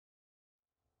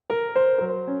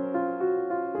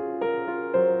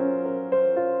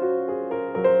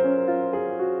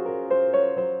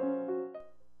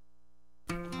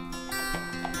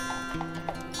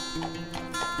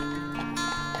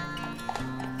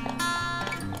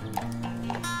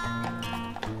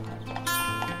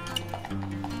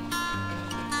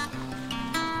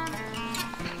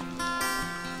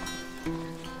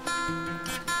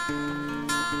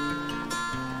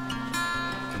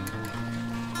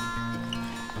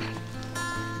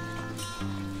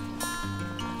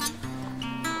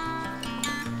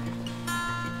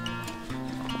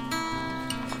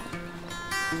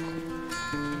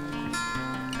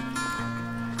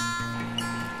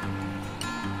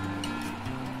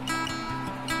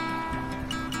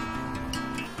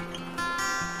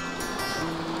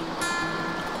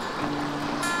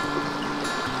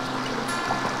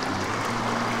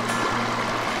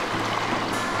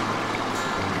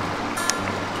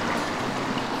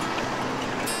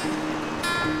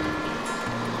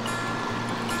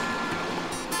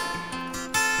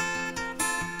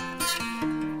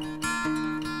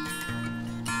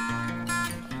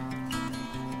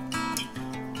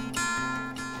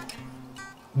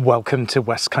Welcome to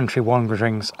Westcountry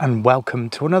Wanderings and welcome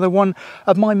to another one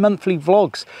of my monthly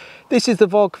vlogs. This is the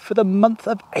vlog for the month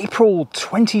of April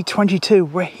 2022.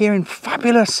 We're here in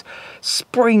fabulous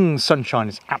spring sunshine.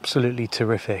 It's absolutely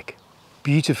terrific.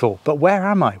 Beautiful. But where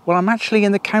am I? Well, I'm actually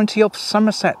in the county of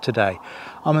Somerset today.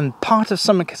 I'm in part of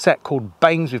Somerset called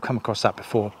Baines. We've come across that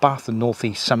before. Bath and North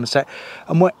East Somerset.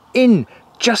 And we're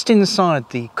just inside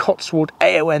the Cotswold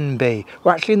AONB.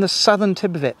 We're actually in the southern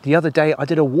tip of it. The other day I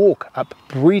did a walk up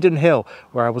Bredon Hill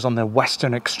where I was on the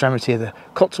western extremity of the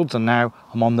Cotswolds, and now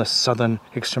I'm on the southern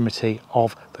extremity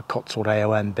of the Cotswold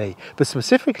AONB. But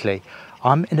specifically,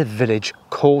 I'm in a village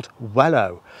called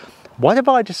Wellow. Why have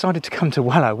I decided to come to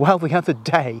Wellow? Well, the other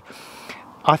day,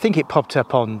 I think it popped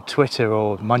up on Twitter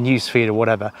or my newsfeed or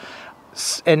whatever,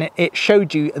 and it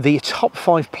showed you the top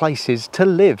 5 places to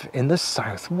live in the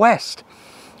southwest.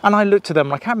 And I looked at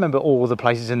them, I can't remember all the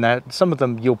places in there. Some of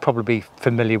them you'll probably be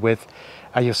familiar with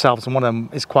yourselves, and one of them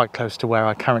is quite close to where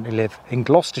I currently live in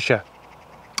Gloucestershire.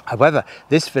 However,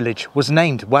 this village was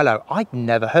named Wellow. I'd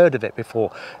never heard of it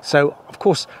before. So, of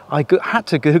course, I had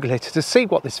to Google it to see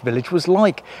what this village was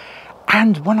like.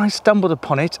 And when I stumbled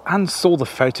upon it and saw the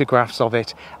photographs of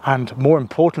it, and more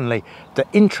importantly, the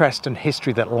interest and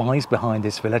history that lies behind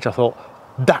this village, I thought,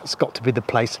 that's got to be the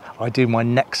place I do my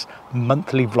next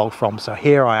monthly vlog from. So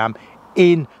here I am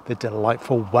in the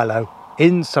delightful Wellow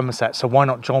in Somerset. So why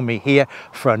not join me here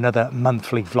for another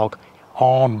monthly vlog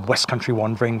on Westcountry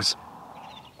Wanderings.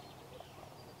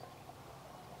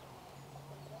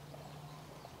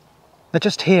 Now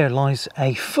just here lies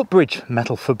a footbridge,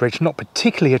 metal footbridge, not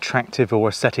particularly attractive or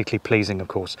aesthetically pleasing of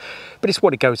course, but it's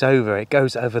what it goes over. It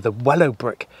goes over the Wellow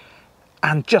brick,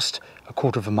 and just a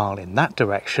quarter of a mile in that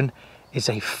direction is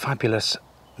a fabulous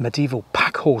medieval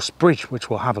pack horse bridge, which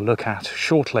we'll have a look at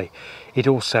shortly. It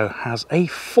also has a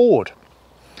ford.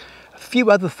 A few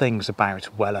other things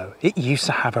about Wellow. It used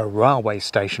to have a railway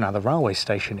station. Now the railway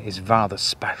station is rather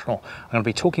special. I'm going to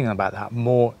be talking about that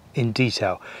more in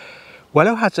detail.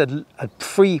 Wellow has a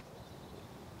free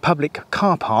public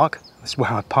car park. That's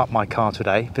where I parked my car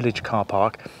today, village car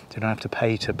park. So you don't have to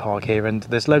pay to park here, and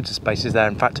there's loads of spaces there.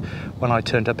 In fact, when I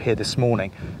turned up here this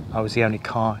morning, I was the only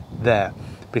car there.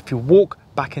 But if you walk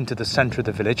back into the centre of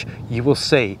the village, you will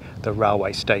see the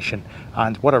railway station.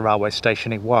 And what a railway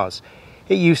station it was.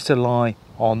 It used to lie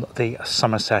on the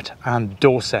Somerset and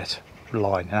Dorset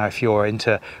line. Now if you're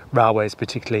into railways,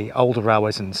 particularly older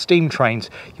railways and steam trains,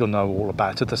 you'll know all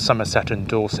about it, the Somerset and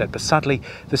Dorset. But sadly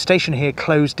the station here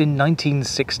closed in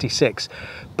 1966,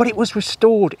 but it was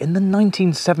restored in the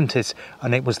 1970s,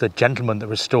 and it was the gentleman that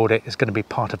restored it is going to be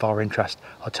part of our interest.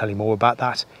 I'll tell you more about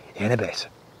that in a bit.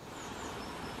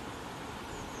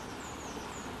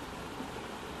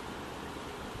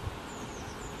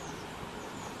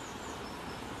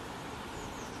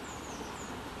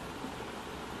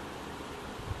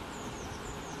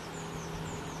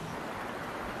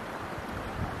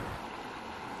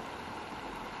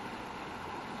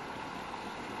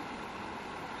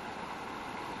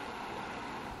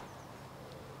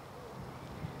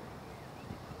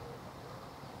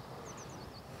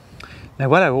 Now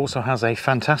Wellow also has a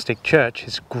fantastic church.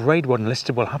 It's Grade 1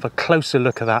 listed. We'll have a closer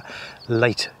look at that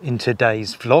late in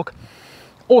today's vlog.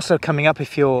 Also coming up,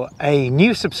 if you're a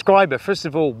new subscriber, first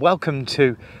of all, welcome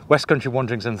to Westcountry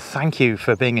Wanderings and thank you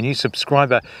for being a new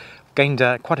subscriber. Gained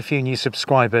quite a few new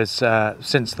subscribers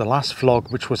since the last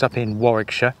vlog, which was up in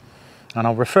Warwickshire. And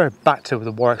I'll refer back to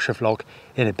the Warwickshire vlog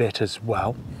in a bit as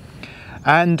well.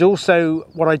 And also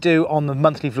what I do on the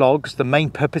monthly vlogs, the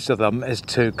main purpose of them is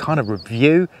to kind of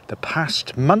review the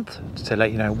past month, to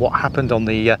let you know what happened on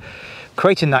the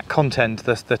creating that content,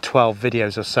 the 12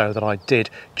 videos or so that I did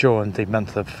during the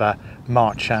month of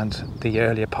March and the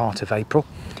earlier part of April,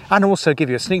 and also give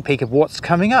you a sneak peek of what's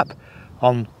coming up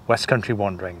on Westcountry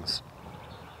Wanderings.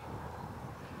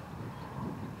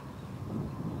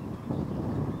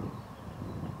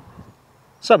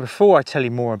 So before I tell you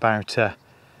more about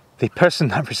the person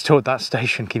that restored that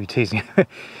station, keep you teasing,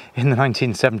 in the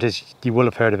 1970s, you will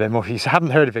have heard of him, or if you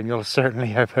haven't heard of him, you'll certainly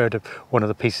have heard of one of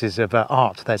the pieces of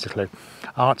art, there's a clue,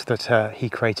 art that he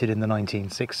created in the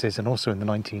 1960s and also in the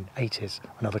 1980s,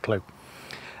 another clue.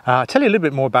 I'll tell you a little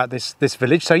bit more about this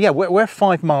village. So yeah, we're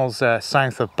 5 miles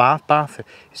south of Bath. Bath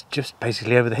is just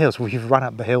basically over the hills. We've run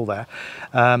up the hill there.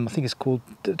 I think it's called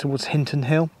towards Hinton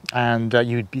Hill, and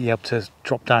you'd be able to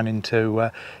drop down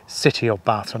into city of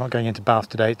Bath. So I'm not going into Bath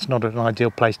today. It's not an ideal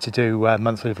place to do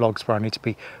monthly vlogs where I need to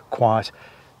be quiet,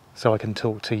 so I can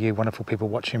talk to you wonderful people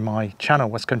watching my channel,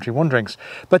 Westcountry Wanderings.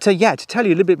 But yeah, to tell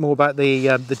you a little bit more about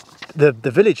the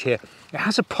village here, it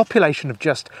has a population of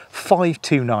just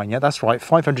 529. Yeah, that's right,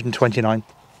 529.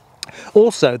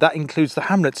 Also, that includes the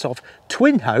hamlets of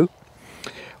Twinhoe,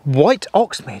 White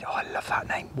Oxmead, oh I love that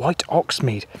name, White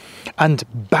Oxmead, and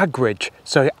Bagridge.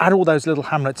 So add all those little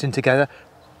hamlets in together,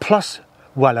 plus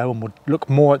Wellow, and we'll look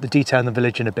more at the detail in the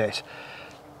village in a bit.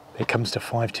 It comes to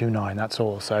 529, that's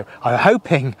all. So I'm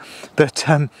hoping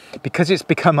that because it's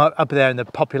become up there in the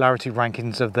popularity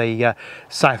rankings of the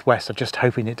Southwest, I'm just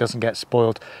hoping it doesn't get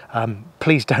spoiled.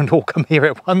 Please don't all come here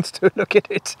at once to look at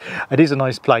it. It is a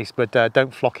nice place, but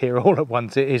don't flock here all at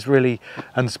once. It is really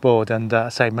unspoiled, and I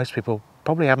say most people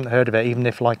probably haven't heard of it, even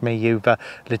if, like me, you've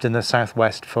lived in the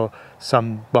Southwest for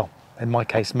some, well, in my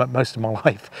case, most of my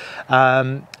life.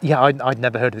 Yeah, I'd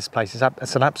never heard of this place.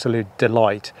 It's an absolute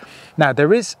delight. Now,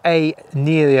 there is a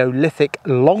Neolithic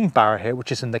long barrow here,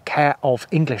 which is in the care of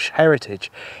English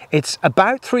Heritage. It's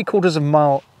about 3/4 of a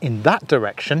mile in that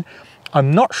direction. I'm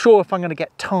not sure if I'm going to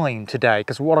get time today,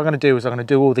 because what I'm going to do is I'm going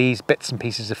to do all these bits and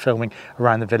pieces of filming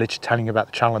around the village, telling you about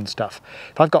the challenge stuff.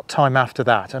 If I've got time after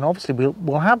that, and obviously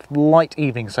we'll have light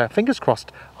evenings, so fingers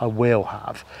crossed I will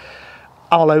have.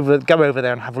 I'll go over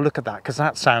there and have a look at that, because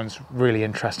that sounds really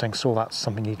interesting. So that's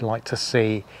something you'd like to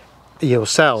see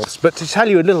yourselves. But to tell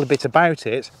you a little bit about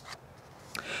it,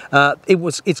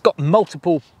 it's got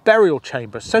multiple burial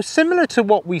chambers. So similar to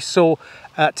what we saw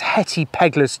at Hetty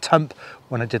Pegler's Tump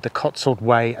when I did the Cotswold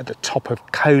Way at the top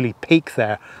of Coley Peak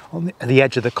there, on the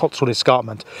edge of the Cotswold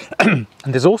Escarpment. And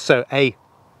there's also a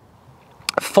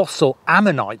fossil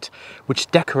ammonite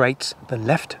which decorates the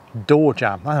left door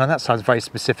jamb. I know that sounds very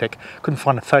specific. Couldn't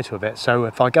find a photo of it, so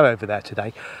if I go over there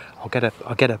today, I'll get a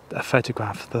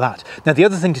photograph for that. Now, the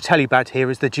other thing to tell you about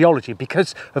here is the geology,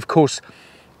 because of course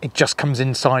it just comes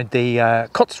inside the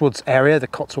Cotswolds area, the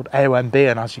Cotswold AOMB,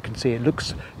 and as you can see, it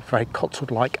looks very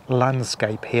Cotswold-like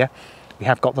landscape here. We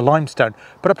have got the limestone,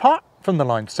 but apart from the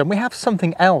limestone, we have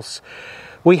something else.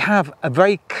 We have a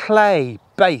very clay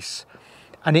base,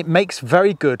 and it makes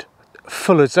very good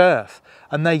fuller's earth.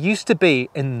 And there used to be,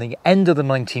 in the end of the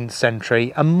 19th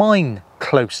century, a mine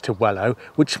close to Wellow,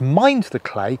 which mined the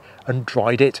clay and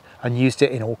dried it and used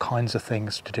it in all kinds of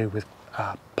things to do with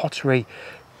pottery,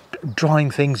 drying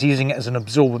things, using it as an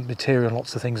absorbent material,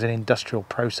 lots of things in industrial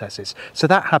processes. So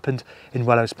that happened in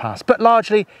Wellow's past. But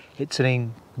largely, it's a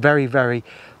very, very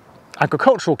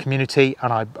agricultural community,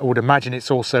 and I would imagine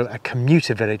it's also a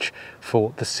commuter village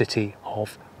for the city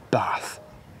of Bath.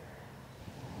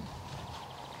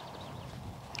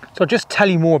 So I'll just tell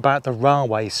you more about the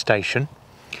railway station.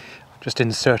 Just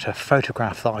insert a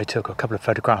photograph that I took, a couple of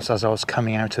photographs as I was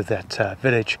coming out of that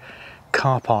village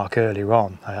car park earlier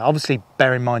on. Obviously,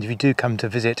 bear in mind, if you do come to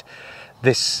visit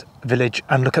this village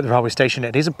and look at the railway station,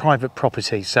 it is a private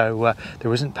property, so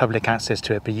there isn't public access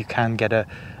to it, but you can get a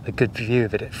good view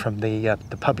of it from the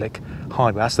public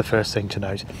highway. That's the first thing to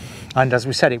note. And as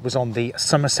we said, it was on the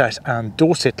Somerset and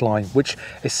Dorset line, which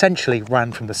essentially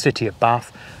ran from the city of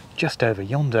Bath, just over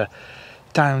yonder,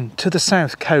 down to the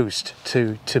south coast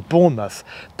to Bournemouth.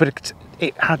 But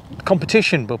it had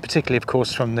competition, but particularly of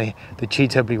course from the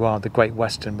GWR, the Great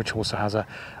Western, which also has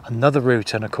another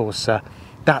route, and of course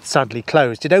that sadly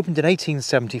closed. It opened in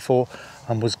 1874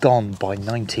 and was gone by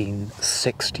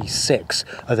 1966.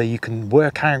 Although you can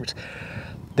work out,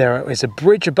 there is a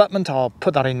bridge abutment, I'll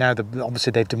put that in now,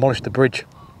 obviously they've demolished the bridge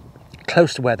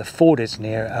close to where the ford is,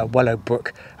 near Wellow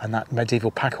Brook and that medieval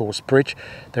packhorse bridge.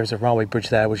 There's a railway bridge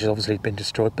there which has obviously been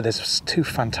destroyed, but there's two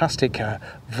fantastic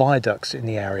viaducts in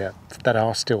the area that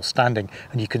are still standing,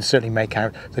 and you can certainly make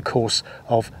out the course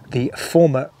of the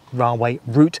former railway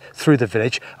route through the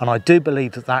village. And I do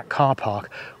believe that that car park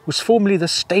was formerly the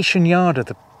station yard of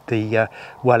the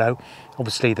Wellow.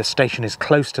 Obviously the station is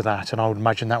close to that, and I would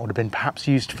imagine that would have been perhaps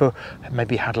used for,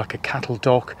 maybe had like a cattle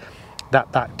dock,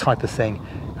 that type of thing.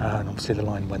 And obviously the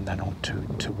line went then on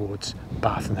towards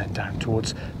Bath and then down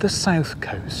towards the south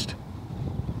coast.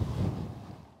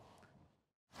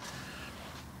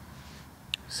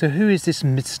 So who is this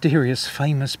mysterious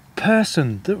famous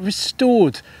person that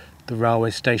restored the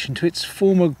railway station to its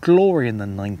former glory in the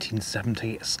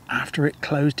 1970s after it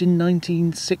closed in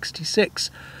 1966?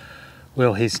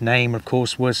 Well, his name of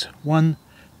course was one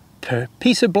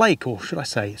Peter Blake, or should I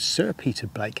say Sir Peter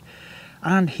Blake.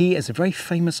 And he is a very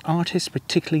famous artist,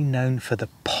 particularly known for the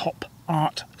pop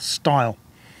art style.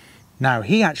 Now,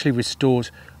 he actually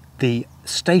restored the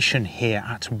station here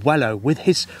at Wellow with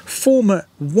his former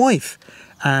wife,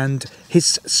 and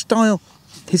his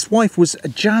wife was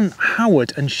Jan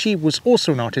Howard, and she was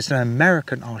also an artist, an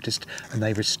American artist, and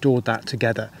they restored that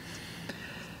together.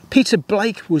 Peter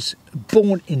Blake was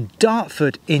born in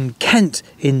Dartford in Kent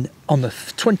on the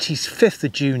 25th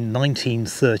of June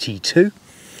 1932.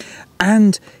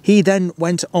 And he then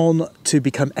went on to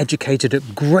become educated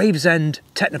at Gravesend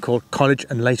Technical College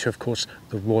and later, of course,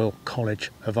 the Royal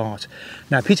College of Art.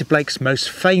 Now, Peter Blake's most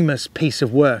famous piece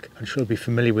of work, I'm sure you'll be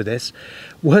familiar with this,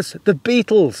 was the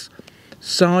Beatles'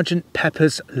 Sgt.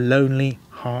 Pepper's Lonely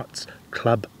Hearts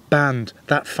Club Band.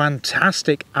 That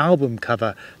fantastic album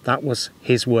cover, that was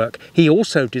his work. He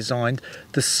also designed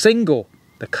the single,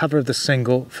 the cover of the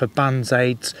single for Band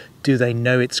Aid's Do They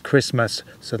Know It's Christmas?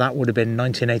 So that would have been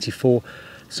 1984.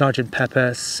 Sgt.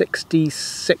 Pepper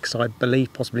 66, I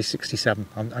believe, possibly 67.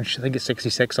 I think it's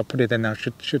 66. I'll put it in there.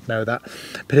 I should know that.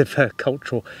 Bit of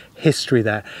cultural history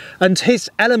there. And his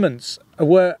elements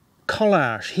were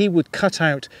collage. He would cut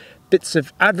out bits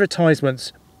of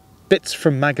advertisements, bits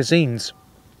from magazines,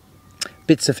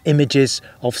 bits of images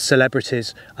of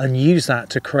celebrities, and use that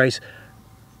to create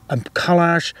a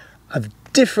collage of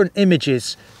different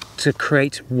images to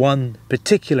create one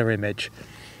particular image.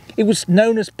 It was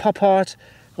known as pop art.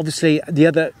 Obviously, the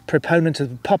other proponent of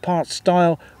the pop art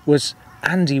style was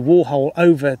Andy Warhol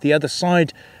over the other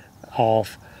side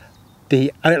of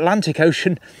the Atlantic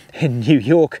Ocean in New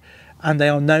York, and they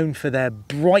are known for their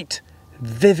bright,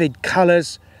 vivid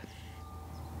colours,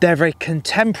 their very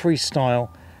contemporary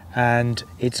style, and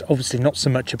it's obviously not so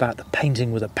much about the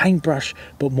painting with a paintbrush,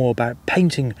 but more about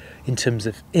painting in terms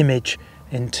of image,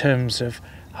 in terms of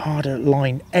harder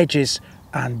line edges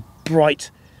and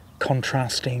bright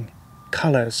contrasting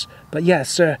colours. But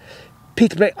yes,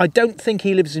 Peter Blake, I don't think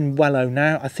he lives in Wellow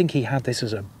now. I think he had this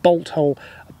as a bolt hole.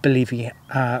 I believe he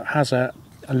has a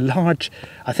large,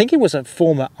 I think it was a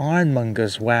former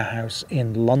ironmonger's warehouse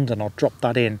in London. I'll drop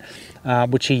that in,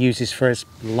 which he uses for his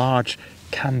large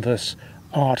canvas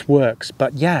artworks.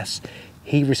 But yes,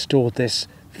 he restored this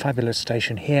fabulous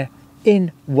station here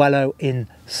in Wellow in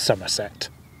Somerset.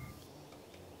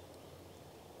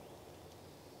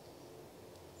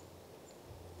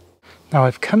 Now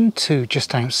I've come to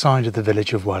just outside of the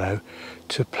village of Wellow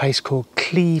to a place called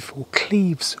Cleve or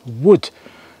Cleves Wood,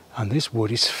 and this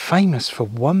wood is famous for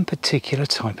one particular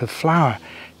type of flower.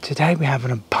 Today we have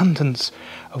an abundance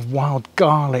of wild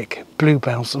garlic,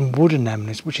 bluebells and wood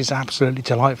anemones, which is absolutely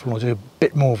delightful. I'll do a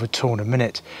bit more of a tour in a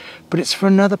minute, but it's for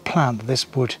another plant that this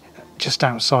wood just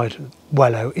outside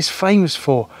Wellow is famous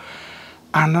for,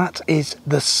 and that is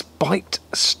the spiked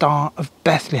star of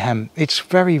Bethlehem. It's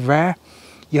very rare.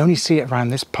 You only see it around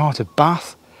this part of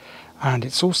Bath, and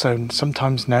it's also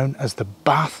sometimes known as the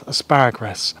Bath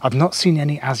asparagus. I've not seen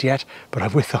any as yet, but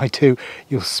if I do,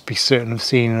 you'll be certain of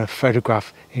seeing a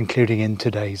photograph including in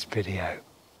today's video.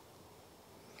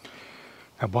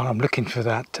 Now while I'm looking for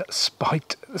that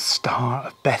spiked star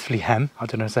of Bethlehem, I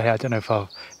don't know if I'll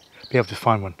be able to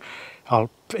find one. I'll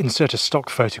insert a stock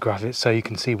photograph of it so you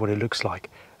can see what it looks like.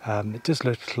 It does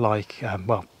look like,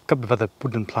 well, a couple of other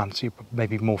woodland plants you may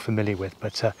be more familiar with,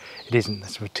 but it isn't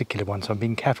this particular one, so I'm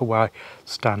being careful where I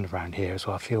stand around here as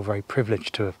well. I feel very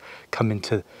privileged to have come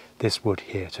into this wood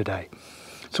here today.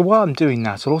 So while I'm doing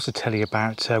that, I'll also tell you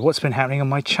about what's been happening on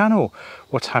my channel,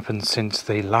 what's happened since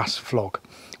the last vlog.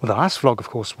 Well, the last vlog, of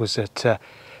course, was at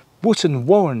Wootton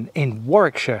Warren in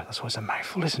Warwickshire. That's always a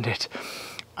mouthful, isn't it?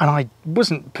 And I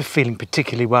wasn't feeling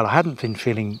particularly well. I hadn't been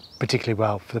feeling particularly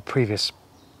well for the previous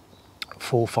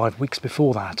 4 or 5 weeks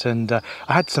before that, and I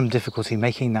had some difficulty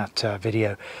making that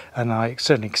video, and I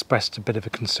certainly expressed a bit of a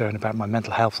concern about my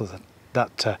mental health at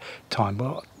that time.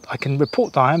 Well, I can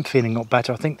report that I am feeling a lot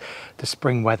better. I think the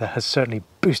spring weather has certainly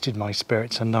boosted my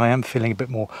spirits, and I am feeling a bit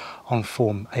more on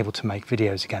form, able to make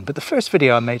videos again. But the first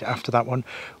video I made after that one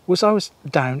was I was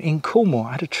down in Cornwall.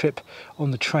 I had a trip on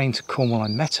the train to Cornwall. I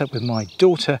met up with my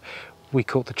daughter. We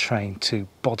caught the train to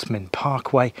Bodmin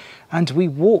Parkway, and we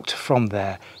walked from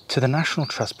there to the National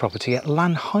Trust property at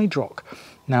Lanhydrock.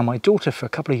 Now, my daughter for a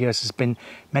couple of years has been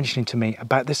mentioning to me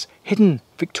about this hidden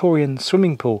Victorian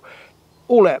swimming pool.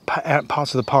 All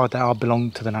parts of the park that are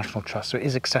belong to the National Trust, so it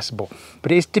is accessible.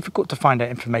 But it is difficult to find out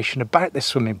information about this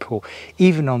swimming pool,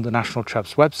 even on the National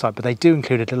Trust website, but they do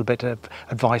include a little bit of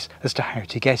advice as to how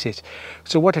to get it.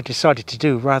 So what I decided to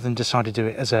do, rather than decide to do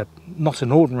it as not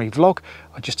an ordinary vlog,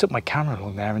 I just took my camera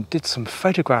along there and did some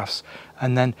photographs,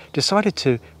 and then decided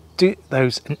to do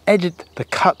those and edit the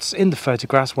cuts in the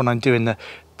photographs when I'm doing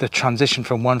the transition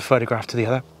from one photograph to the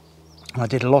other. And I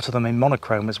did a lot of them in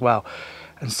monochrome as well,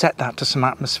 and set that to some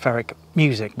atmospheric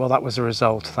music. Well, that was a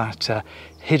result, that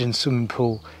hidden swimming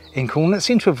pool in Cornwall. It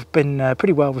seemed to have been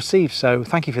pretty well received, so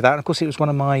thank you for that. And of course, it was one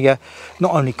of my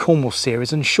not only Cornwall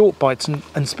series and short bites,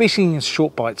 and speaking of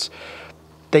short bites,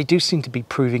 they do seem to be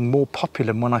proving more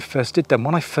popular than when I first did them.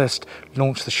 When I first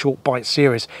launched the Short Bite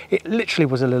series, it literally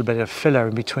was a little bit of filler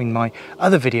in between my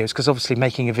other videos, because obviously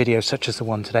making a video such as the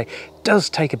one today does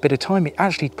take a bit of time. It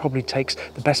actually probably takes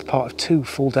the best part of 2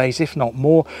 full days, if not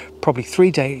more, probably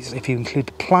 3 days if you include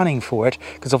the planning for it,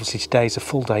 because obviously today's a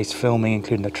full day's filming,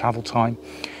 including the travel time.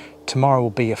 Tomorrow will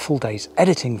be a full day's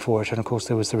editing for it, and of course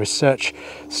there was the research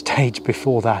stage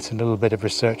before that, and a little bit of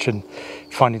research and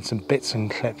finding some bits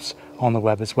and clips on the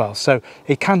web as well. So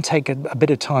it can take a bit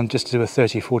of time just to do a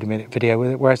 30-40 minute video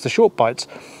with it, whereas the short bites,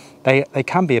 they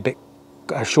can be a bit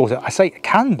shorter. I say it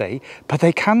can be, but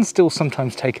they can still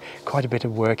sometimes take quite a bit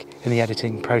of work in the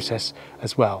editing process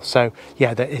as well. So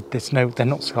yeah, they're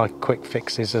not like quick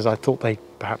fixes as I thought they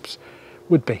perhaps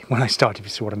would be when I started, if you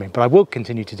see what I mean. But I will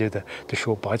continue to do the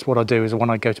short bites. What I do is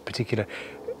when I go to particular,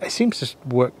 it seems to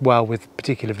work well with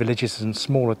particular villages and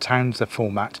smaller towns, the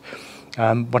format.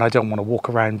 When I don't want to walk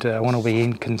around, I want to be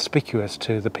inconspicuous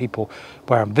to the people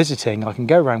where I'm visiting, I can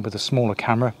go around with a smaller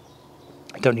camera.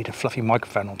 I don't need a fluffy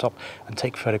microphone on top, and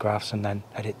take photographs and then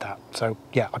edit that. So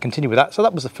yeah, I continue with that. So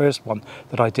that was the first one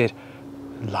that I did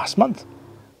last month.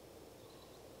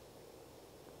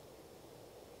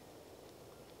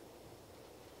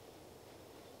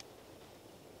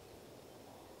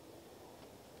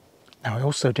 Now I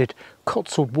also did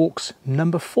Cotswold Walks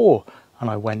number 4, and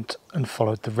I went and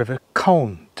followed the River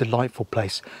Colne, delightful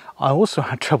place. I also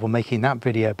had trouble making that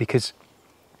video because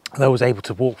I was able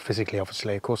to walk physically,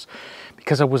 obviously, of course,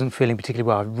 because I wasn't feeling particularly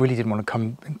well. I really didn't want to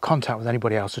come in contact with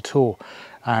anybody else at all.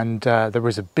 And there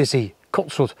was a busy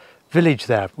Cotswold village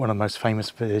there, one of the most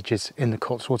famous villages in the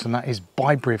Cotswolds, and that is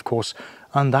Bybury, of course.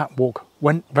 And that walk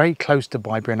went very close to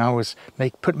Bybury, and I was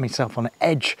putting myself on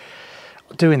edge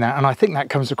doing that, and I think that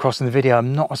comes across in the video.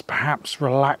 I'm not as perhaps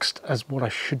relaxed as what I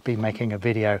should be making a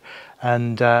video,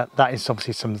 and that is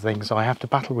obviously some of the things I have to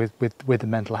battle with the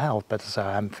mental health, but so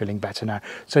I'm feeling better now.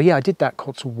 So yeah, I did that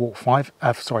Cotswold Walk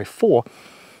 4,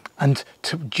 and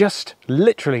to just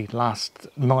literally last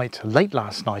night, late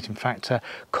last night in fact,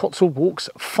 Cotswold Walks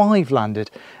 5 landed,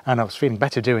 and I was feeling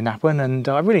better doing that one, and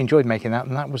I really enjoyed making that.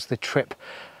 And that was the trip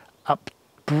up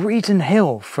Breedon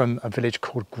Hill from a village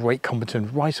called Great Comberton,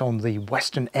 right on the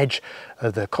western edge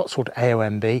of the Cotswold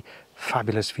AOMB.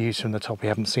 Fabulous views from the top. We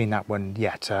haven't seen that one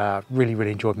yet. Really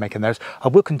enjoyed making those. I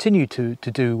will continue to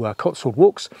do Cotswold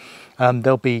Walks.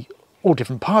 There'll be all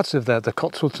different parts of the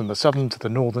Cotswolds, from the southern to the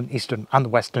northern, eastern and the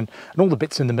western, and all the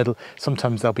bits in the middle.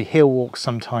 Sometimes there'll be hill walks,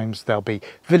 sometimes there'll be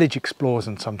village explores,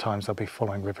 and sometimes they'll be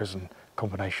following rivers and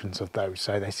combinations of those.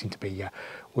 So they seem to be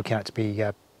working out to be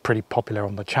pretty popular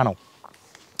on the channel.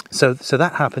 So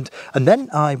that happened, and then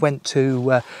I went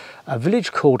to a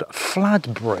village called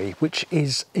Fladbury, which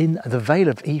is in the Vale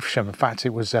of Evesham. In fact, it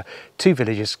was 2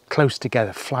 villages close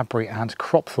together, Fladbury and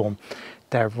Cropthorne.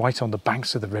 They're right on the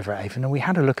banks of the River Avon, and we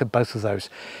had a look at both of those.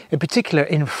 In particular,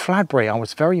 in Fladbury, I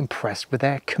was very impressed with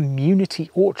their community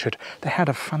orchard. They had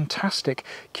a fantastic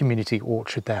community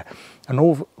orchard there, and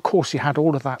of course you had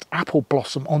all of that apple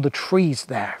blossom on the trees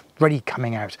there, ready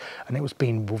coming out, and it was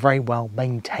being very well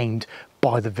maintained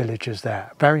by the villagers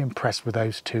there. Very impressed with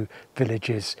those 2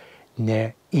 villages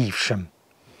near Evesham.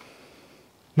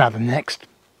 Now the next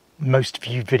most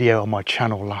viewed video on my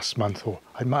channel last month, or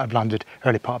I might have landed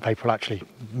early part of April actually,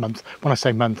 month. When I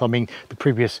say month, I mean the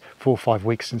previous 4 or 5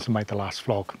 weeks since I made the last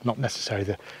vlog, not necessarily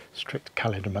the strict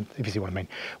calendar month, if you see what I mean,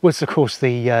 was of course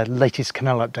the latest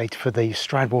canal update for the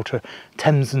Stroudwater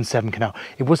Thames and Severn Canal.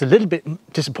 It was a little bit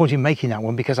disappointing making that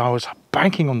one because I was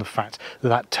banking on the fact that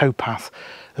that towpath,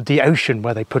 the ocean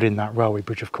where they put in that railway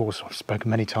bridge, of course, I've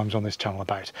spoken many times on this channel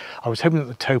about. I was hoping that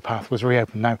the towpath was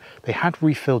reopened. Now, they had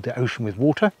refilled the ocean with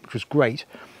water, which was great,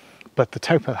 but the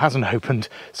towpath hasn't opened,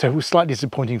 so it was slightly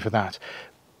disappointing for that.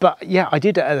 But yeah, I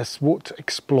did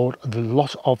explored a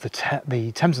lot of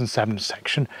the Thames and Severn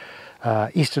section,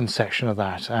 eastern section of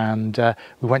that, and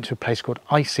we went to a place called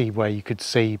Icy where you could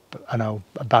see an old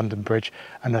abandoned bridge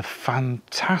and a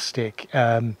fantastic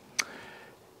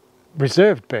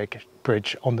reserved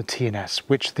bridge on the TNS,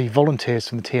 which the volunteers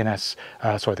from the TNS,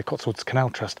 the Cotswolds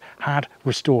Canal Trust, had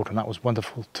restored, and that was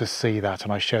wonderful to see that,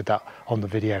 and I showed that on the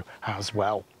video as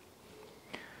well.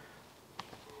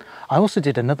 I also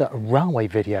did another railway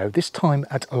video, this time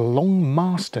at Long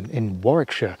Marston in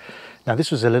Warwickshire. Now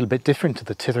this was a little bit different to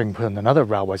the Tytherington and other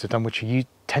railways I've done, which you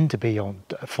tend to be on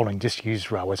following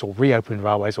disused railways or reopened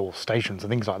railways or stations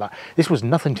and things like that. This was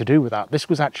nothing to do with that. This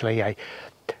was actually a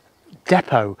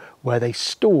depot where they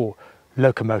store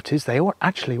locomotives. They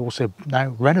actually also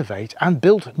now renovate and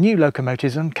build new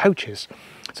locomotives and coaches.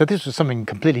 So this was something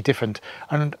completely different,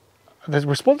 and the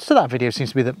response to that video seems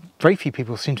to be that very few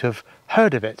people seem to have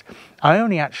heard of it. I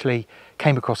only actually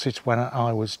came across it when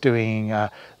I was doing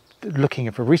looking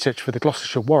for research for the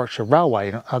Gloucestershire-Warwickshire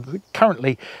Railway.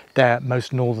 Currently their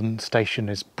most northern station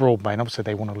is Broadway, and obviously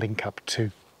they want to link up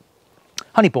to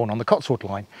Honeybourne on the Cotswold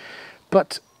line,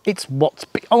 but it's what's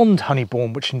beyond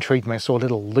Honeybourne which intrigued me. I saw a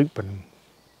little loop and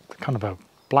kind of a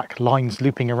black lines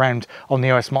looping around on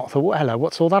the OS map. I thought, well, hello,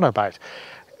 what's all that about?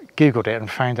 Googled it and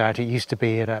found out it used to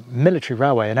be at a military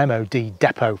railway, an MOD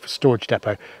depot, for storage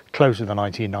depot, closed in the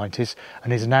 1990s,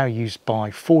 and is now used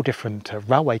by 4 different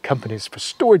railway companies for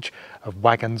storage of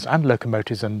wagons and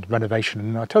locomotives and renovation.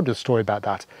 And I told you a story about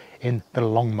that in the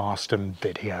Long Marston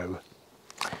video.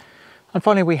 And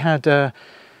finally we had a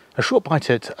short bite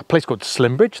at a place called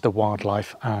Slimbridge, the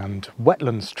Wildlife and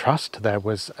Wetlands Trust. There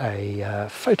was a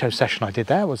photo session I did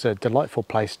there. It was a delightful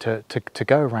place to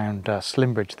go around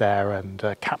Slimbridge there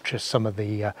and capture some of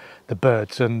the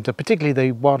birds, and particularly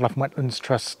the Wildlife and Wetlands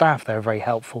Trust staff. They were very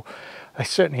helpful. I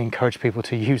certainly encourage people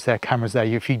to use their cameras there.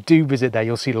 If you do visit there,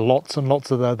 you'll see lots and lots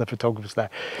of the other photographers there.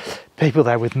 People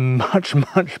there with much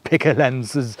bigger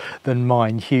lenses than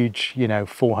mine, huge, you know,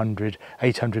 400,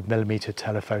 800 millimeter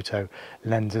telephoto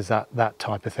lenses, that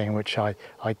type of thing, which I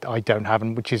don't have,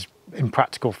 and which is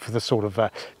impractical for the sort of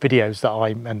videos that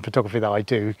and photography that I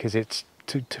do, because it's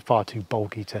far too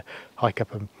bulky to hike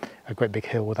up a great big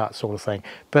hill with that sort of thing.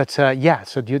 But yeah,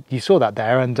 so you saw that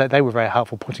there, and they were very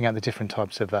helpful pointing out the different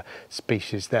types of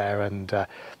species there, and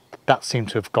that seemed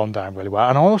to have gone down really well.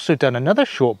 And I also done another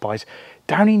short bite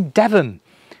down in Devon.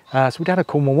 So we had a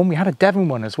Cornwall one, we had a Devon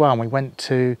one as well, and we went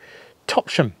to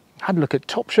Topsham, had a look at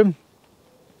Topsham.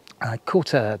 I caught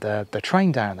the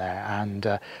train down there and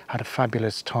had a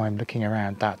fabulous time looking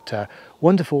around that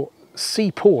wonderful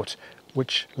seaport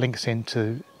which links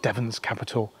into Devon's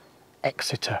capital,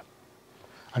 Exeter.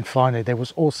 And finally, there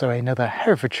was also another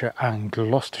Herefordshire and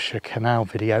Gloucestershire Canal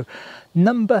video,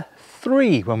 number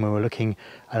 3, when we were looking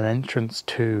at an entrance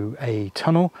to a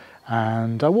tunnel,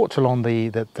 and I walked along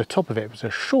the top of it. It was a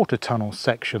shorter tunnel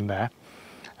section there,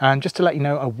 and just to let you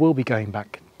know, I will be going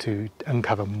back to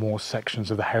uncover more sections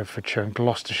of the Herefordshire and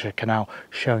Gloucestershire Canal,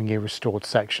 showing you restored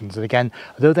sections. And again,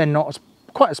 although they're not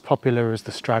quite as popular as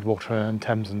the Stradwater and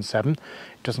Thames and Severn,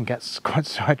 it doesn't get quite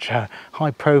such a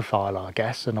high profile, I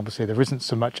guess, and obviously there isn't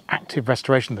so much active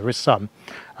restoration. There is some,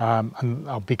 and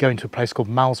I'll be going to a place called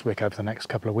Malswick over the next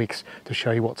couple of weeks to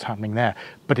show you what's happening there,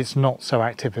 but it's not so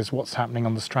active as what's happening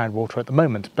on the Stradwater at the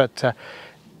moment. But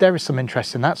there is some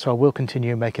interest in that, so I will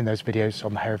continue making those videos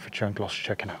on the Herefordshire and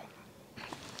Gloucestershire Canal.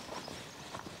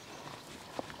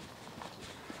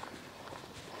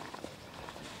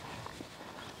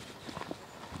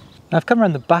 Now I've come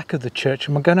around the back of the church,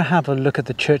 and we're going to have a look at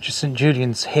the Church of St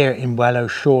Julian's here in Wellow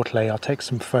shortly. I'll take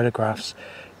some photographs,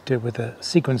 do it with a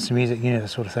sequence of music, you know, the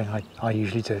sort of thing I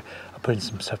usually do. I'll put in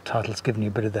some subtitles, giving you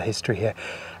a bit of the history here.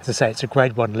 As I say, it's a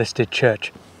Grade 1 listed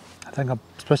church. I think I'm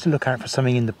supposed to look out for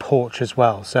something in the porch as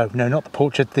well. So no, not the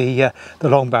porch, at the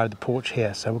long bow of the porch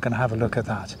here. So we're going to have a look at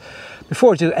that.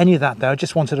 Before I do any of that though, I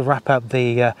just wanted to wrap up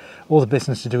all the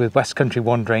business to do with Westcountry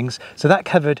Wanderings. So that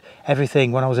covered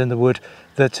everything when I was in the wood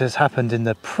that has happened in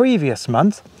the previous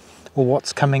month, or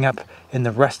what's coming up in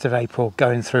the rest of April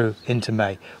going through into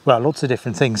May. Well, lots of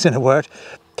different things in a word.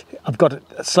 I've got it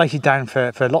slated down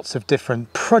for lots of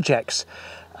different projects.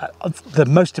 The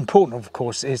most important, of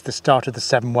course, is the start of the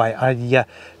Severn Way.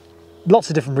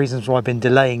 Lots of different reasons why I've been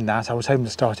delaying that. I was hoping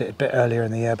to start it a bit earlier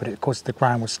in the year, but of course the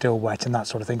ground was still wet and that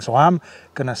sort of thing. So I am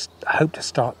going to hope to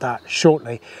start that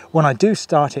shortly. When I do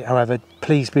start it, however,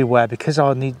 please be aware, because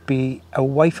I'll need to be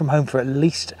away from home for at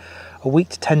least a week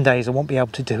to 10 days. I won't be able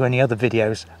to do any other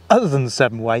videos other than the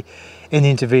Severn Way in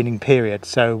the intervening period.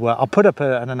 So I'll put up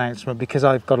an announcement, because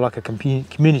I've got like a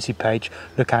community page.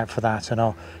 Look out for that, and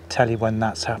I'll tell you when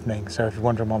that's happening. So if you're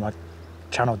wondering why my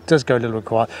channel does go a little bit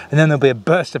quiet, and then there'll be a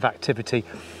burst of activity,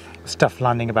 stuff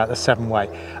landing about the Severn Way.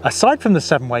 Aside from the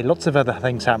Severn Way, lots of other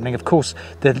things happening. Of course,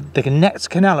 the next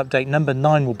canal update, number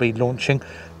 9, will be launching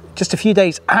just a few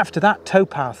days after that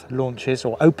towpath launches,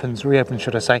 or reopens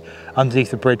should I say,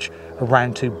 underneath the bridge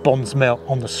around to Bonds Mill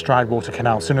on the Stradwater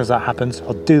Canal. As soon as that happens,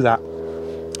 I'll do that.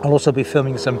 I'll also be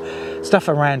filming some stuff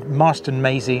around Marston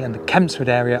Maisie and the Kempsford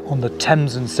area on the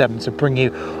Thames and Severn, to bring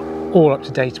you all up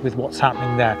to date with what's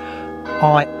happening there.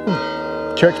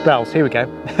 Church bells, here we go.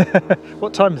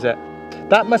 What time is it?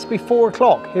 That must be 4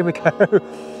 o'clock. Here we go.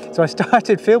 So I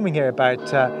started filming here about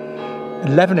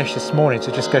 11ish this morning,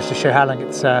 so it just goes to show how long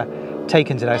it's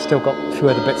taken today. Still got a few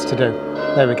other bits to do.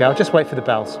 There we go. I'll just wait for the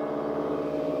bells.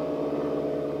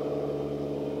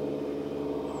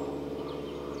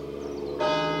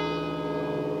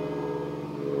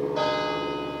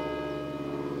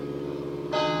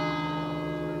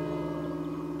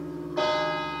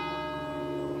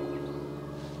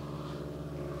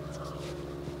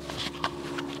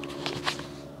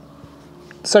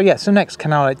 So yeah, so next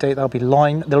canal update, there'll be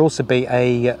Lyme. There'll also be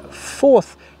a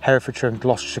 4th Herefordshire and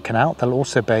Gloucestershire canal. There'll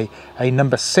also be a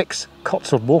number 6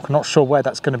 Cotswold Walk. I'm not sure where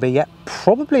that's going to be yet.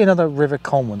 Probably another River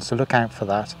Colne one, so look out for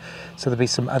that. So there'll be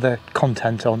some other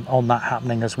content on that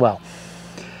happening as well.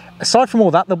 Aside from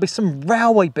all that, there'll be some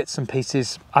railway bits and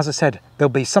pieces. As I said, there'll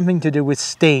be something to do with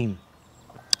steam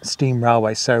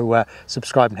railway, so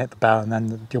subscribe and hit the bell, and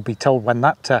then you'll be told when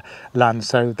that lands.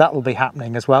 So that will be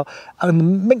happening as well.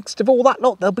 And mixed of all that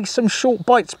lot, there'll be some short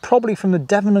bites, probably from the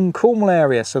Devon and Cornwall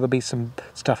area. So there'll be some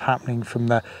stuff happening from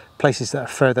the places that are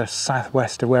further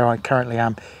southwest of where I currently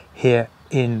am here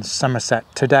in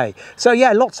Somerset today. So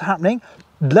yeah, lots happening.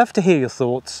 Love to hear your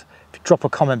thoughts. If you drop a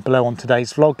comment below on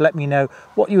today's vlog, let me know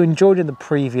what you enjoyed in the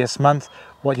previous month,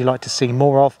 what you'd like to see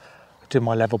more of. Do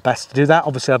my level best to do that.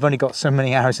 Obviously, I've only got so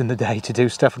many hours in the day to do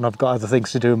stuff, and I've got other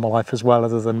things to do in my life as well,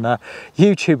 other than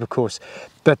YouTube, of course.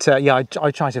 But yeah,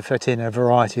 I try to fit in a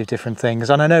variety of different things,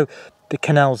 and I know the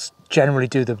canals generally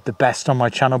do the best on my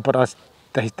channel, but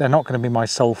they're not going to be my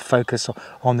sole focus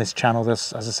on this channel.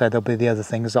 As I said, there'll be the other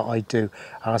things that I do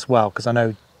as well, because I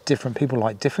know different people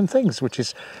like different things, which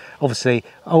is obviously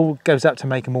goes out to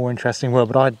make a more interesting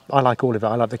world. But I like all of it.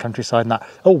 I like the countryside and that.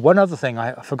 Oh, one other thing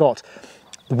I forgot.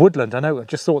 The woodland, I know, I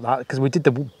just thought that because we did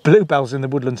the bluebells in the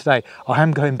woodland today. I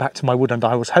am going back to my woodland.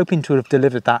 I was hoping to have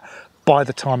delivered that by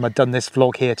the time I'd done this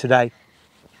vlog here today.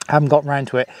 I haven't got round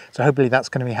to it, so hopefully that's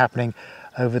going to be happening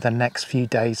over the next few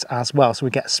days as well. So we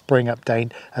get a spring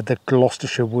update at the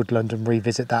Gloucestershire woodland and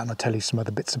revisit that, and I'll tell you some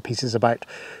other bits and pieces about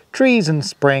trees and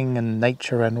spring and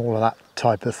nature and all of that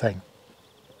type of thing.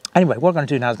 Anyway, what I'm going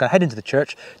to do now is going to head into the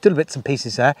church, do the bits and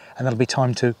pieces there, and that'll be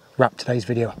time to wrap today's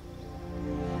video up.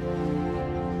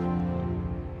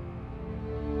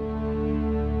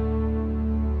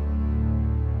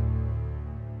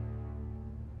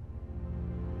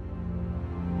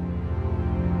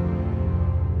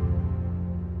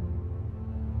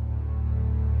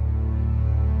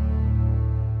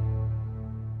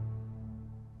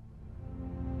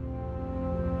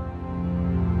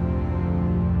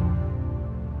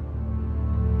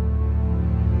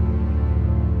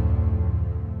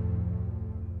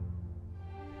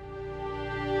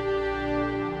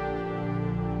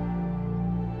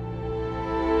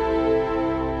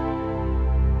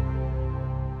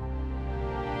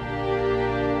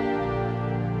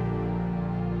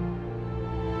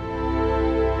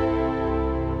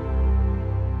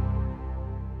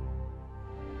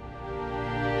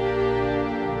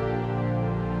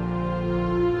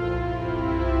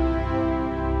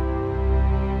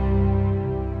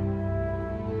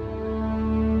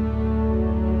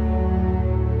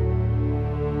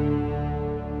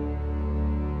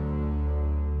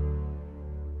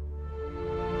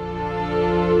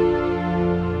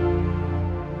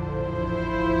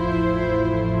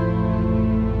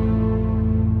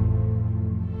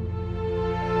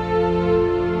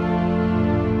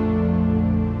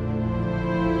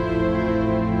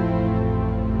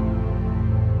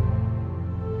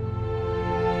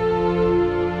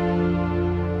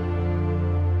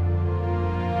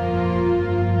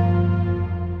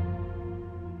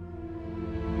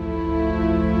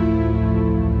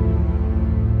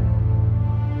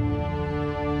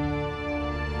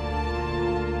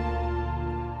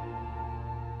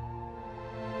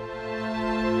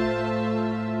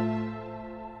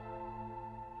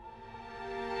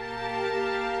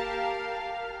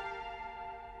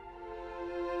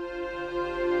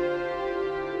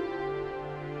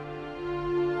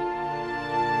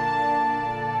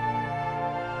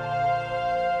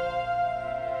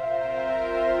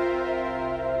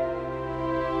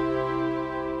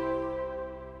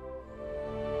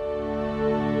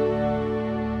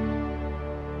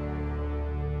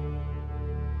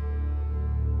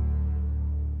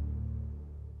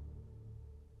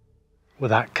 Well,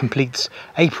 that completes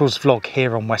April's vlog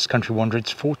here on Westcountry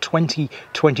Wanderings for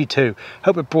 2022.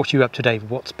 Hope it brought you up to date with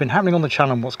what's been happening on the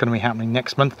channel and what's going to be happening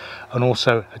next month, and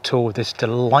also a tour of this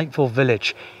delightful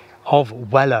village of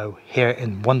Wellow here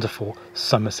in wonderful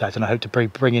Somerset. And I hope to be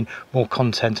bringing more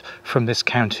content from this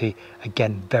county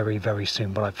again very, very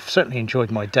soon. But I've certainly enjoyed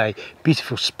my day.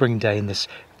 Beautiful spring day in this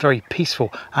very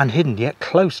peaceful and hidden yet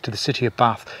close to the city of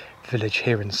Bath village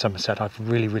here in Somerset. I've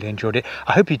really, really enjoyed it.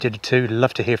 I hope you did too.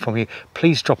 Love to hear from you.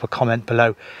 Please drop a comment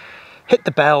below. Hit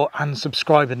the bell and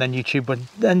subscribe, and then YouTube will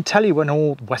then tell you when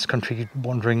all Westcountry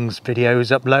Wanderings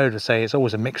videos upload. I say it's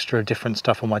always a mixture of different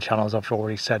stuff on my channel, as I've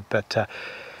already said, but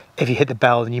if you hit the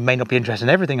bell and you may not be interested in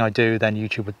everything I do, then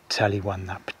YouTube would tell you when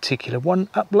that particular one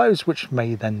uploads, which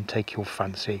may then take your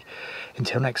fancy.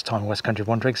 Until next time, Westcountry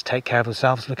Wanderings, take care of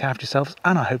yourselves, look after yourselves,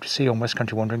 and I hope to see you on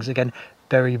Westcountry Wanderings again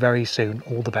very, very soon.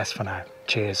 All the best for now.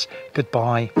 Cheers.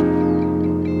 Goodbye.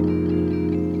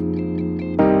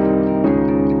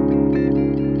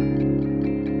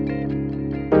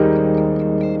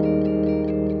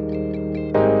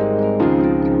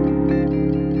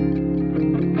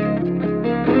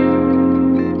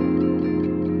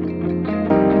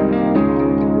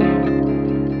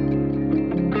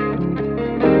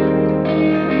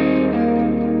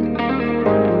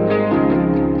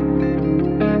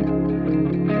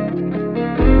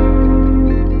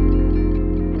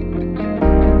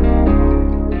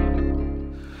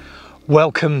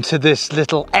 Welcome to this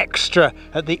little extra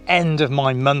at the end of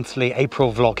my monthly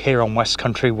April vlog here on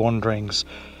Westcountry Wanderings.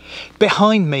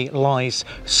 Behind me lies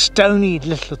Stony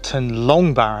Littleton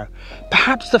Long Barrow,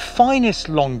 perhaps the finest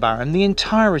long barrow in the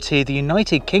entirety of the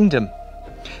United Kingdom.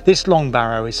 This long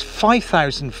barrow is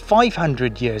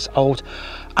 5,500 years old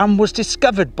and was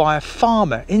discovered by a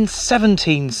farmer in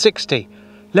 1760.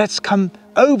 Let's come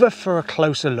over for a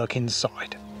closer look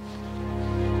inside.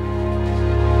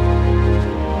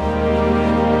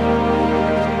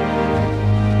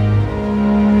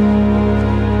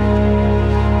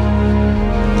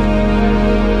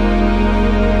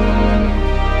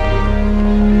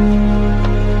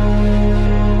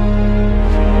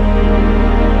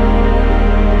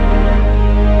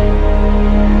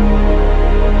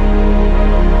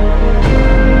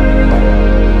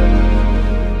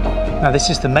 Now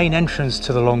this is the main entrance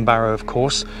to the Long Barrow, of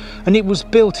course, and it was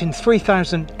built in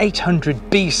 3800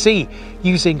 BC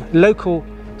using local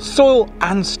soil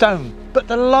and stone. But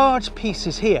the large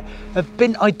pieces here have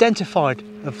been identified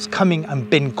as coming and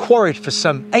been quarried for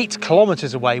some 8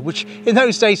 kilometres away, which in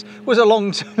those days was a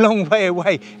long way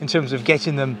away in terms of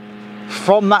getting them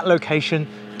from that location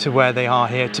to where they are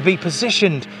here, to be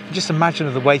positioned. Just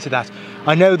imagine the weight of that.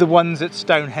 I know the ones at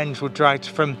Stonehenge were dragged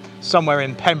from somewhere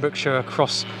in Pembrokeshire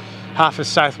across half of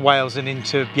South Wales and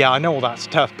into, yeah, I know all that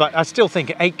stuff, but I still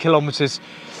think 8 kilometres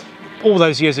all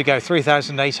those years ago,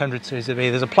 3,800 CB,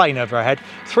 there's a plane overhead,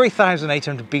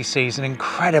 3,800 BC is an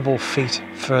incredible feat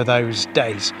for those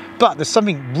days. But there's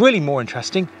something really more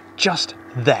interesting just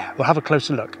there. We'll have a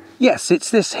closer look. Yes, it's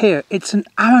this here. It's an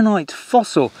ammonite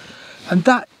fossil, and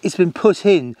that has been put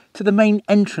in to the main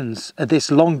entrance of this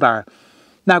long barrow.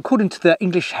 Now, according to the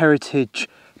English Heritage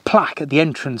plaque at the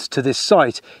entrance to this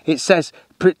site, it says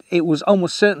it was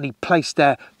almost certainly placed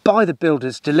there by the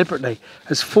builders deliberately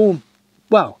as a form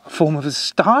of a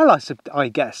style, I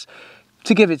guess,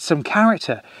 to give it some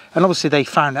character. And obviously they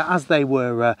found that as they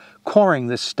were quarrying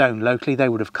this stone locally, they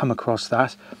would have come across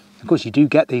that. Of course, you do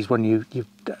get these when you're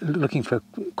looking for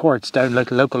quarried stone,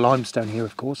 local limestone here,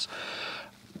 of course.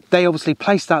 They obviously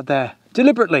placed that there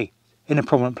deliberately in a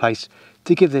prominent place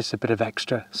to give this a bit of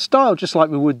extra style, just like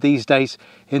we would these days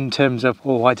in terms of,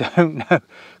 oh, I don't know,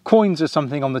 coins or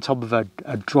something on the top of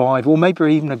a drive, or maybe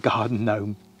even a garden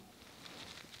gnome.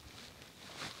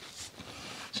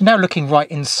 So now looking right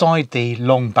inside the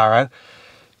Long Barrow,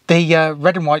 the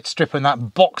red and white strip and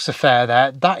that box affair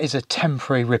there, that is a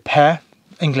temporary repair.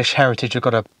 English Heritage have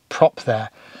got a prop there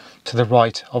to the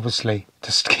right, obviously,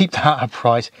 to keep that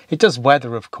upright. It does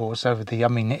weather, of course, over the, I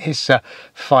mean, it is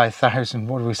 5,000,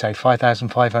 what do we say,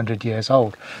 5,500 years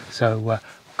old. So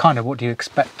kind of what do you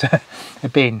expect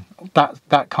it being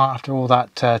that car after all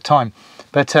that time?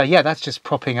 But yeah, that's just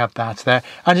propping up that there.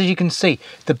 And as you can see,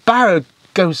 the barrow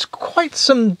goes quite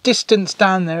some distance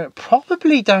down there,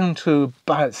 probably down to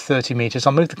about 30 metres.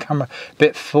 I'll move the camera a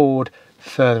bit forward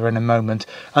further in a moment.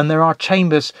 And there are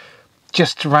chambers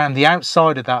just around the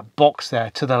outside of that box there,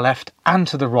 to the left and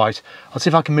to the right. I'll see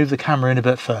if I can move the camera in a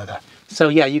bit further. So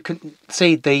yeah, you can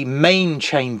see the main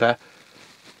chamber,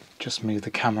 just move the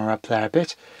camera up there a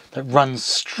bit, that runs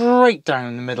straight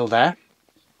down the middle there.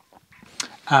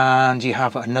 And you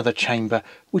have another chamber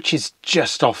which is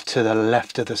just off to the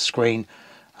left of the screen,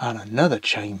 and another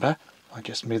chamber, I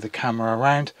just move the camera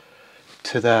around,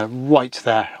 to the right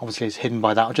there. Obviously it's hidden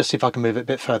by that. I'll just see if I can move it a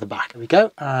bit further back. There we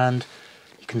go. And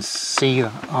you can see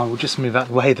that. I will just move out of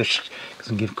the way because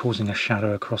I'm causing a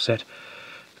shadow across it.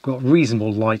 I've got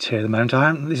reasonable light here at the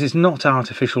moment. This is not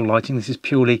artificial lighting. This is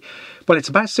purely, well, it's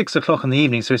about 6 o'clock in the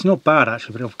evening, so it's not bad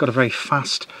actually, but I've got a very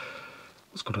fast,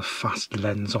 it's got a fast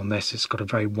lens on this. It's got a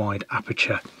very wide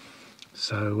aperture.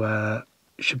 So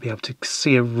should be able to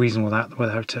see a reasonable that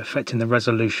without affecting the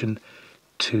resolution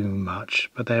too much.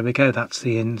 But there we go. That's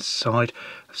the inside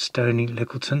of Stony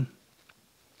Littleton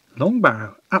Long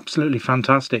Barrow. Absolutely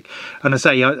fantastic. And I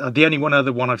say, the only one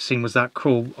other one I've seen was that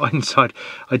crawl inside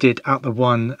I did at the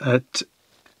one at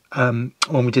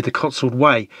when we did the Cotswold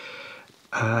Way,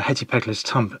 Hetty Pegler's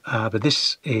Tump. But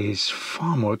this is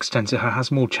far more extensive. It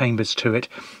has more chambers to it,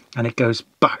 and it goes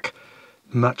back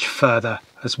much further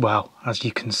as well, as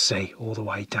you can see all the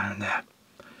way down there.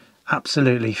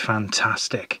 Absolutely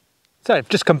fantastic. So I've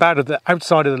just come out of the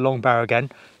outside of the Long Barrow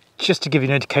again, just to give you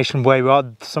an indication of where we are,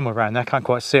 somewhere around there. I can't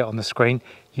quite see it on the screen.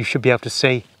 You should be able to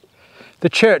see the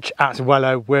church at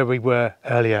Wellow where we were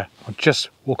earlier. I'll just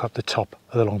walk up the top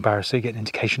of the Long Barrow so you get an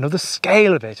indication of the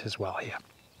scale of it as well here.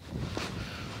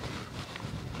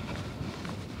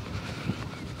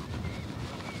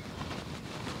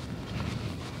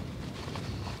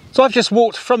 So I've just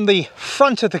walked from the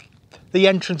front of the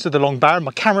entrance of the Long Barrow.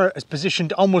 My camera is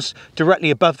positioned almost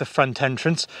directly above the front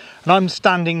entrance, and I'm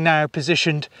standing now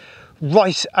positioned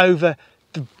right over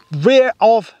the rear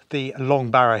of the Long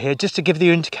Barrow here, just to give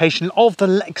you an indication of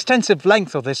the extensive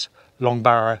length of this Long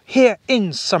Barrow here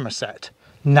in Somerset.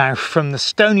 Now, from the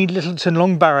stony Littleton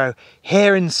Long Barrow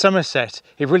here in Somerset,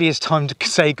 it really is time to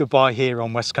say goodbye here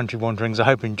on Westcountry Wanderings. I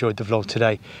hope you enjoyed the vlog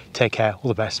today. Take care, all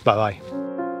the best, bye bye.